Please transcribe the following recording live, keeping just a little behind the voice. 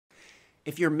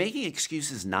If you're making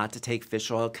excuses not to take fish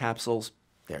oil capsules,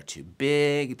 they're too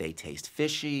big, they taste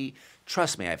fishy.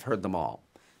 Trust me, I've heard them all.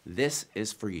 This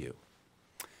is for you.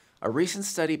 A recent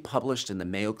study published in the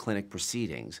Mayo Clinic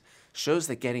Proceedings shows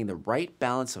that getting the right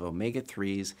balance of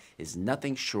omega-3s is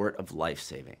nothing short of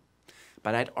life-saving.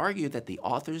 But I'd argue that the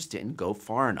authors didn't go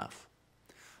far enough.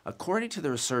 According to the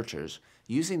researchers,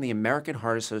 using the American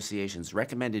Heart Association's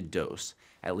recommended dose,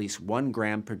 at least 1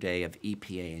 gram per day of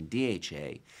EPA and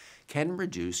DHA, can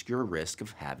reduce your risk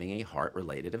of having a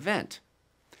heart-related event.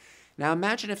 Now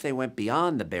imagine if they went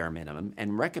beyond the bare minimum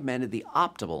and recommended the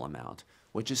optimal amount,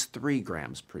 which is 3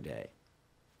 grams per day.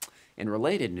 In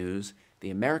related news, the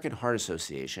American Heart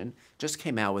Association just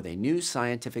came out with a new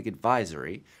scientific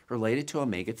advisory related to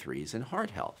omega-3s and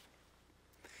heart health.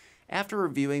 After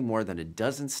reviewing more than a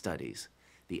dozen studies,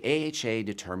 the AHA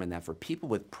determined that for people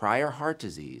with prior heart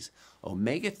disease,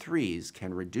 omega-3s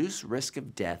can reduce risk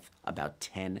of death about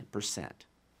 10%.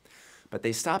 But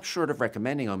they stopped short of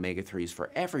recommending omega-3s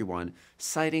for everyone,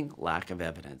 citing lack of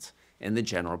evidence in the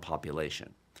general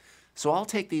population. So I'll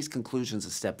take these conclusions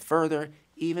a step further,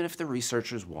 even if the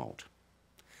researchers won't.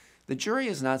 The jury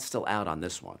is not still out on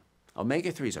this one.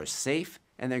 Omega-3s are safe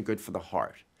and they're good for the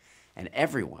heart, and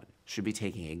everyone should be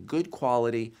taking a good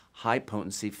quality,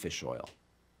 high-potency fish oil.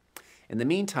 In the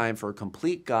meantime, for a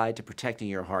complete guide to protecting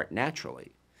your heart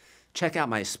naturally, check out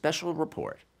my special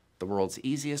report, The World's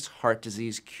Easiest Heart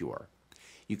Disease Cure.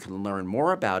 You can learn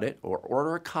more about it or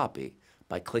order a copy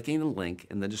by clicking the link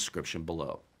in the description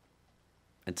below.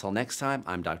 Until next time,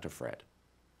 I'm Dr. Fred.